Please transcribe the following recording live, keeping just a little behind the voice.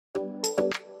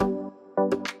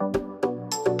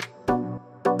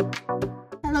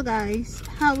Hi guys,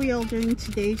 how are we all doing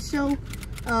today? So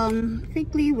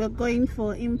quickly, we're going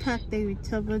for Impact Day with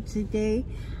Tavo today,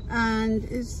 and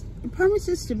it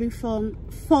promises to be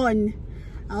fun.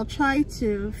 I'll try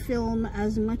to film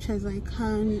as much as I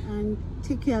can and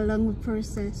take you along the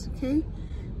process, okay?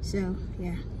 So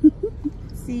yeah.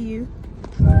 See you.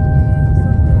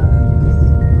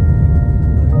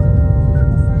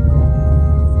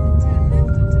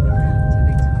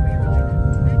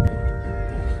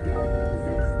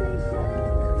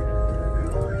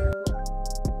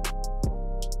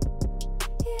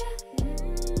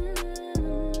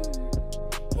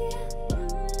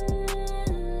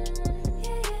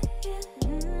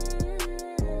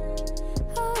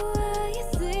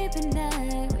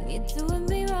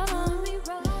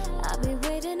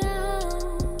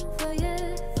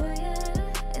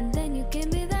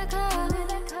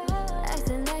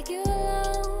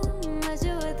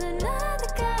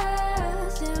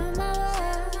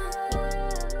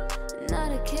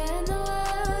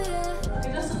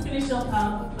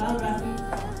 Her biography.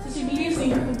 So she believes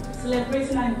in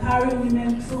celebrating and empowering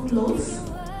women through clothes,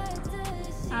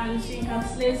 and she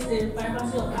encapsulates the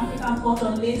vibrancy of African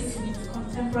culture laced with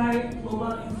contemporary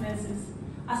global influences.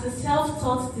 As a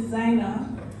self-taught designer,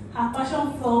 her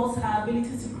passion fuels her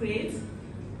ability to create,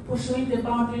 pursuing the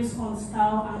boundaries on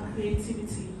style and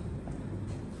creativity.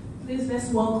 Please let's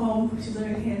welcome, she's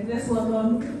already here, let's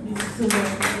welcome Mrs.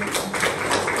 Silver.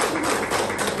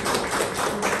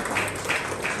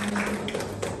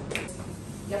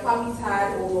 Family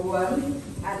tired, overwhelmed,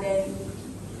 and then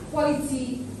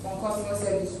quality on customer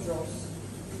service drops.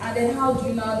 And then how do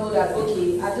you now know that,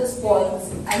 okay, at this point,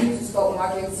 I need to stop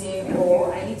marketing,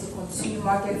 or I need to continue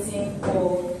marketing,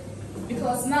 or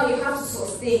because now you have to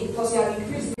sustain because you have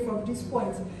increased from this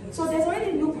point. So there's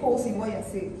already loopholes in what you're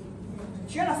saying.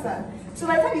 Do you understand? So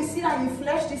by the time you sit down and you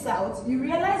flesh this out, you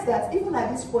realize that even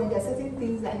at this point, there are certain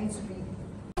things that need to be.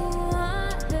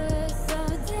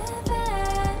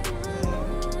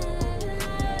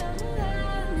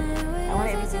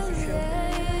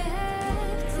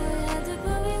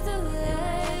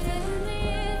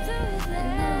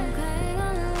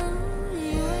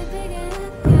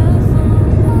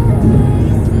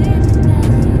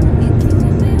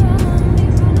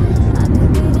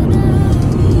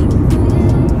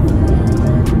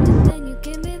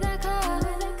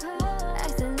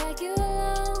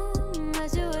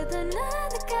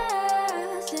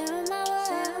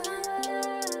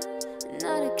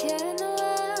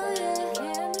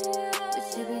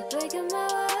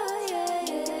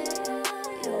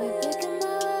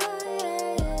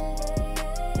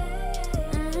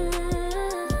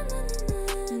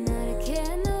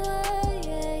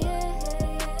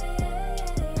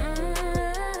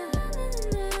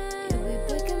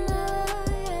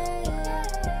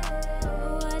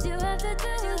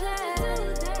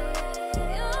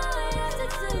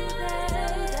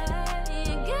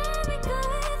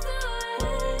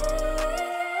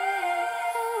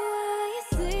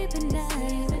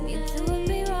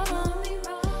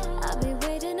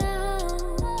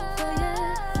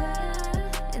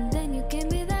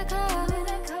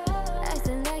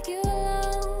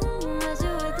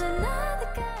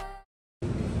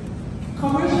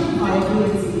 Commercial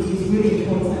viability is really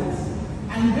important,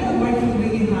 and we're working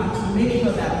really hard to make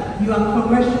sure that you are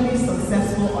commercially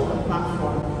successful on the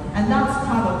platform, and that's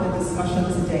part of the discussion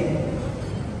today.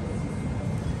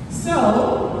 So,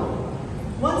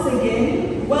 once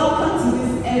again, welcome to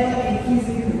this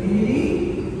ever-increasing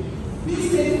community.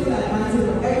 Please take full advantage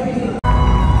of everything.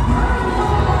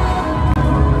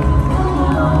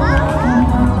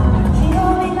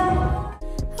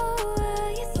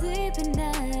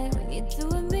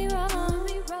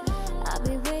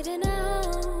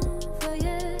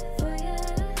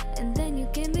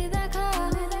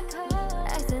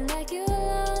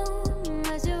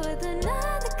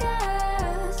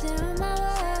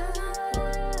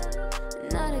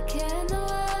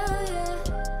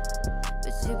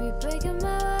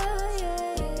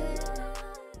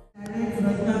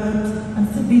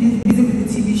 Busy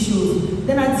with the TV shows.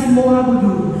 Then Auntie Moa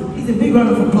Budu. Please, a big round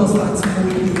of applause for Auntie Moa,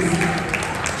 please.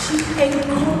 She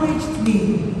encouraged me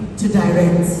to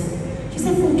direct. She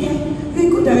said, "Funke, you're a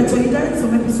good director. You direct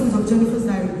some episodes of Jennifer's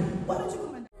Diary.